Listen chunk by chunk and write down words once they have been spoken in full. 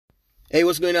Hey,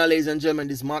 what's going on, ladies and gentlemen?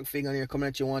 This is Mark Fagan here, coming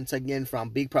at you once again from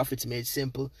Big Profits Made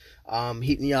Simple.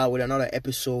 Hitting you out with another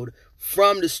episode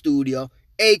from the studio,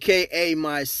 aka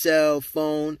my cell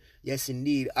phone. Yes,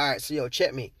 indeed. All right, so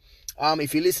check me.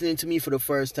 If you're listening to me for the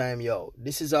first time,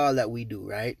 this is all that we do,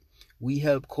 right? We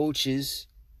help coaches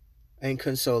and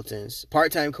consultants,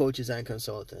 part-time coaches and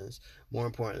consultants, more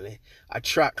importantly,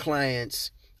 attract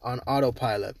clients on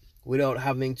autopilot without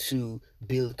having to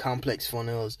build complex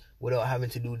funnels, without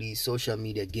having to do these social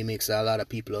media gimmicks that a lot of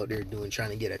people out there doing, trying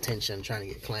to get attention, trying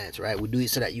to get clients, right? We do it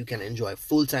so that you can enjoy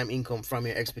full-time income from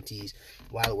your expertise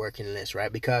while working less,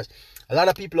 right? Because a lot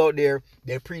of people out there,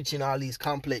 they're preaching all these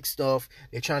complex stuff.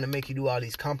 They're trying to make you do all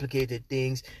these complicated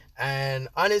things. And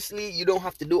honestly, you don't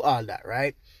have to do all that,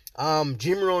 right?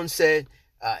 Jim Rohn said,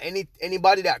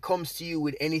 anybody that comes to you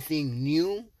with anything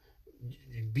new,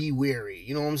 be wary.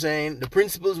 You know what I'm saying? The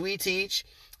principles we teach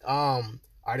are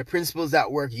the principles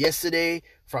that worked yesterday,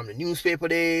 from the newspaper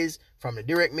days, from the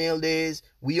direct mail days.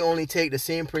 We only take the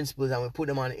same principles and we put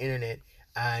them on the internet,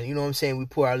 and you know what I'm saying, we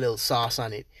pour our little sauce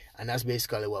on it, and that's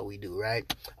basically what we do,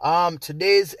 right?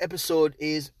 Today's episode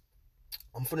is,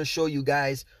 I'm gonna show you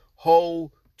guys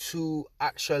how to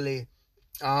actually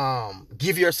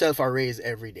give yourself a raise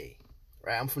every day.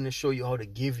 Right, I'm going to show you how to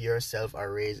give yourself a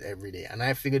raise every day. And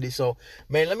I figured this out.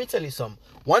 Man, let me tell you something.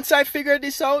 Once I figured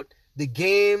this out, the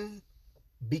game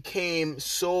became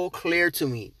so clear to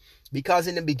me. Because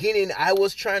in the beginning, I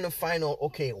was trying to find out,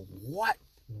 okay, what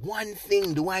one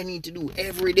thing do I need to do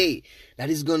every day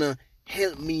that is going to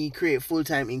help me create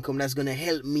full-time income, that's going to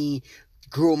help me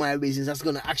grow my business, that's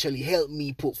going to actually help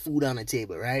me put food on the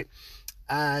table, right?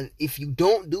 And if you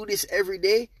don't do this every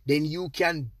day, then you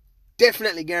can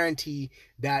definitely guarantee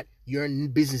that your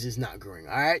business is not growing.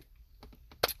 All right,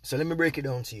 so let me break it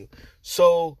down to you.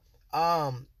 So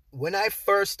when I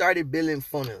first started building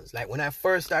funnels, when I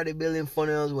first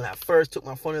took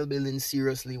my funnel building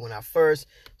seriously, when I first,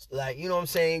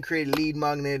 create a lead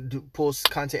magnet, post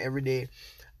content every day,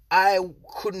 I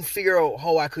couldn't figure out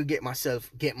how I could get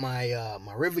my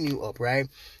revenue up, right?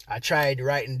 I tried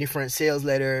writing different sales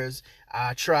letters.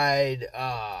 I tried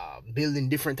building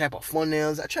different type of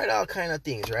funnels. I tried all kind of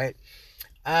things, right?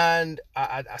 And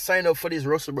I signed up for this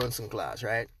Russell Brunson class,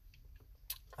 right?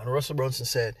 And Russell Brunson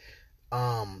said,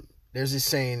 there's this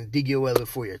saying, dig your well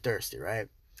before you're thirsty, right?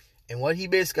 And what he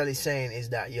basically saying is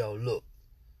that, look,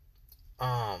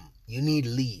 you need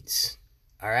leads,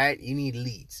 all right? You need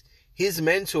leads. His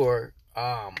mentor,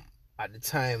 at the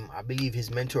time, I believe his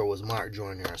mentor was Mark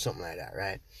Joyner or something like that,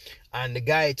 right? And the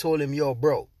guy told him,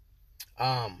 bro,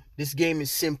 this game is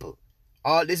simple.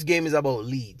 All this game is about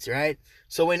leads, right?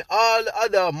 So when all the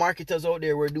other marketers out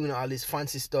there were doing all this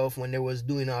fancy stuff, when they was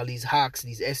doing all these hacks,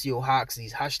 these SEO hacks,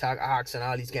 these hashtag hacks and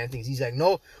all these kind of things, he's like,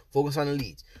 no, focus on the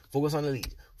leads, focus on the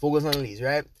leads, focus on the leads,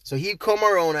 right? So he'd come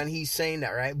around and he's saying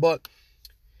that, right? But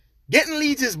getting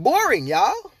leads is boring,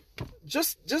 y'all.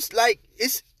 Just like,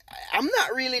 I'm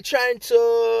not really trying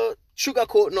to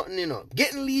sugarcoat nothing,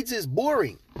 Getting leads is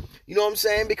boring. You know what I'm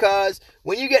saying? Because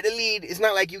when you get the lead, it's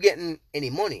not like you're getting any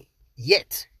money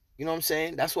yet. You know what I'm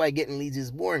saying? That's why getting leads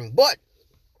is boring. But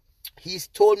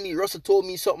Russell told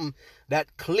me something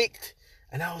that clicked.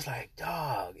 And I was like,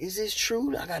 dog, is this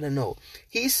true? I gotta know.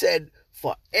 He said,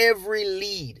 for every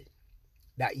lead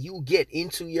that you get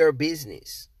into your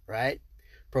business, right?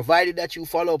 Provided that you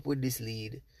follow up with this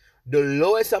lead, the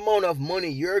lowest amount of money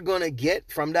you're gonna get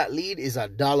from that lead is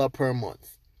 $1 per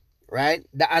month, right?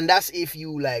 And that's if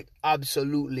you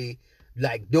absolutely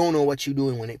don't know what you're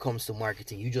doing when it comes to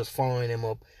marketing. You just following them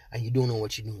up and you don't know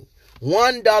what you're doing.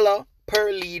 $1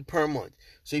 per lead per month.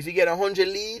 So if you get 100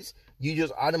 leads, you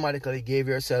just automatically gave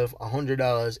yourself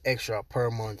 $100 extra per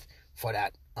month for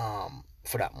that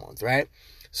month, right?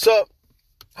 So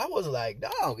I was like,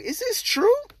 dog, is this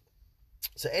true?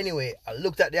 So anyway, I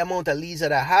looked at the amount of leads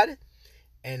that I had,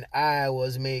 and I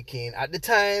was making, at the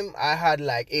time, I had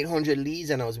 800 leads,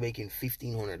 and I was making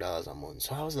 $1,500 a month.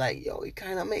 So I was like, it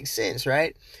kind of makes sense,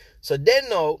 right? So then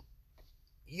now,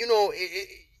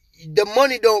 the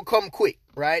money don't come quick,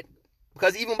 right?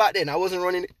 Because even back then, I was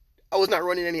not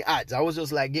running any ads. I was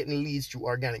just getting leads through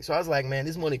organic. So I was like, man,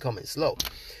 this money coming slow.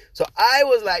 So I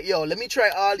was like, let me try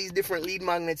all these different lead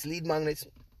magnets.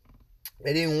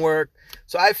 It didn't work.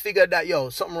 So I figured that,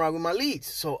 something wrong with my leads.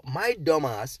 So my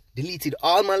dumbass deleted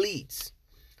all my leads,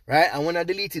 right? And when I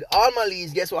deleted all my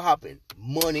leads, guess what happened?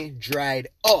 Money dried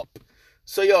up.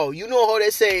 So, you know how they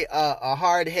say a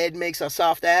hard head makes a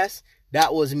soft ass?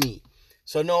 That was me.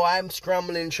 So now I'm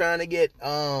scrambling, trying to get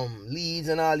leads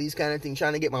and all these kind of things,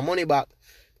 trying to get my money back.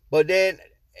 But then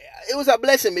it was a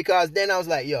blessing, because then I was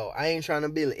like, yo, I ain't trying to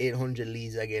build 800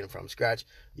 leads again from scratch.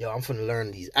 Yo, I'm finna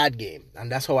learn these ad game,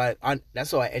 and that's how I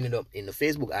ended up in the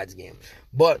Facebook ads game.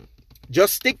 But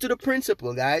just stick to the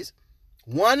principle, guys.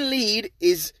 One lead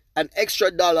is an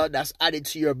extra dollar that's added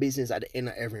to your business at the end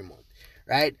of every month,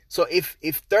 right? So if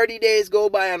 30 days go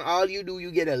by and all you do,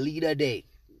 you get a lead a day,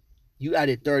 you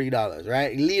added $30,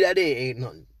 right? Lead a day ain't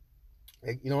nothing.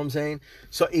 You know what I'm saying?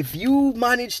 So if you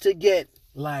manage to get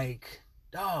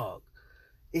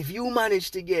if you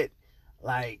manage to get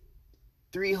like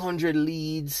 300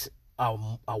 leads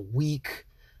a week,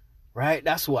 right?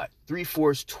 That's what? 3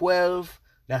 4 12.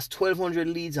 That's 1,200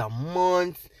 leads a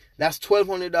month. That's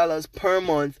 $1,200 per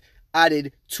month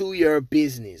added to your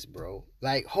business, bro.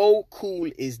 Like, how cool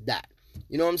is that?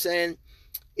 You know what I'm saying?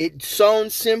 It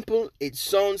sounds simple. It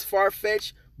sounds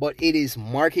far-fetched. But it is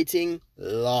marketing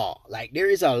law. Like, there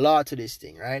is a law to this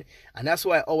thing, right? And that's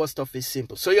why our stuff is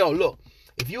simple. So, yo, look.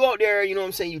 If you out there, you know what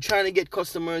I'm saying, you trying to get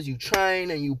customers, you trying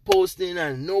and you posting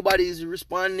and nobody's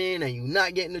responding and you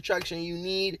not getting the traction you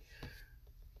need,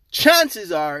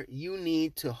 chances are you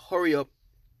need to hurry up,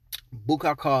 book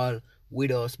a call with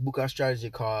us, book a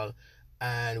strategy call,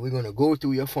 and we're going to go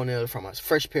through your funnel from a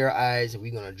fresh pair of eyes, and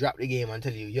we're going to drop the game and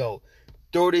tell you, yo,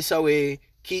 throw this away,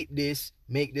 keep this,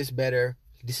 make this better.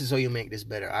 This is how you make this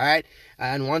better, all right?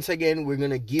 And once again, we're going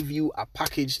to give you a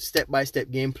packaged step-by-step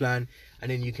game plan,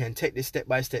 and then you can take this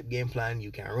step-by-step game plan,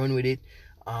 you can run with it.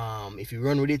 If you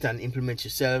run with it and implement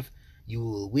yourself, you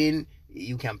will win.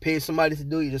 You can pay somebody to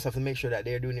do it. You just have to make sure that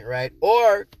they're doing it right.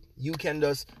 Or you can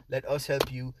just let us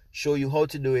help you, show you how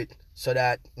to do it, so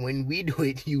that when we do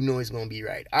it, you know it's going to be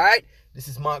right. All right? This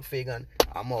is Mark Fagan.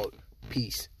 I'm out.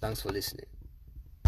 Peace. Thanks for listening.